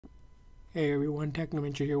Hey everyone,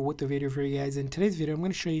 Technomentary here with the video for you guys. In today's video, I'm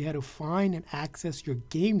going to show you how to find and access your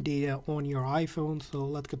game data on your iPhone. So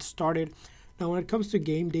let's get started. Now, when it comes to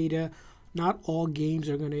game data, not all games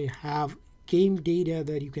are going to have game data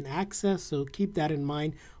that you can access. So keep that in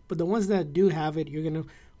mind. But the ones that do have it, you're going to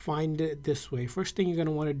find it this way. First thing you're going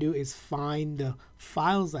to want to do is find the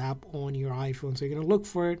Files app on your iPhone. So you're going to look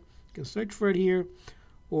for it. You can search for it here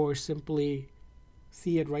or simply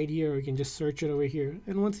see it right here, or you can just search it over here.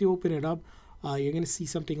 And once you open it up, you're going to see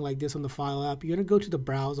something like this on the file app. You're going to go to the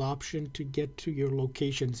browse option to get to your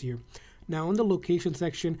locations here. Now in the location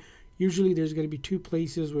section, usually there's going to be two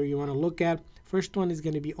places where you want to look at. First one is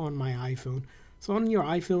going to be on my iPhone. So on your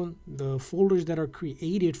iPhone, the folders that are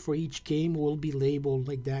created for each game will be labeled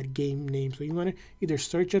like that game name. So you want to either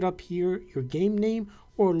search it up here, your game name,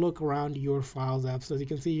 or look around your files app. So as you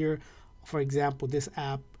can see here, for example, this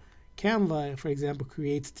app Canva, for example,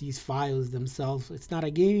 creates these files themselves. It's not a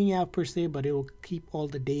gaming app per se, but it will keep all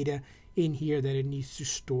the data in here that it needs to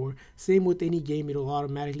store. Same with any game, it will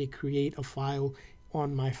automatically create a file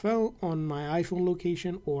on my phone, on my iPhone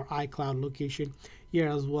location or iCloud location here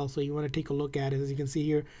as well. So you want to take a look at it. As you can see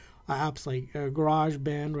here, apps like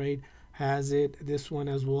GarageBand, right, has it. This one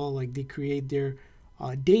as well, like they create their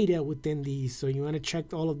data within these. So you want to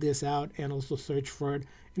check all of this out and also search for it.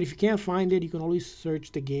 And if you can't find it, you can always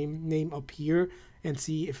search the game name up here and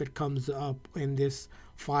see if it comes up in this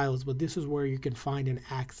files. But this is where you can find and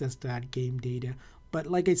access that game data. But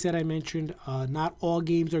like I said, I mentioned, not all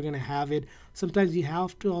games are going to have it. Sometimes you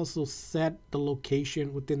have to also set the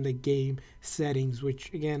location within the game settings,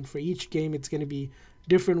 which again, for each game, it's going to be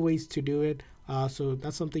different ways to do it. So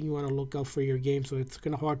that's something you want to look out for your game. So it's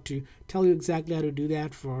kind of hard to tell you exactly how to do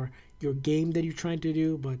that for your game that you're trying to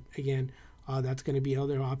do. But again, that's going to be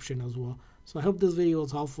other option as well. So I hope this video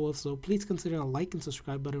was helpful. So please consider a like and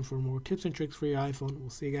subscribe button for more tips and tricks for your iPhone. We'll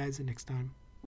see you guys next time.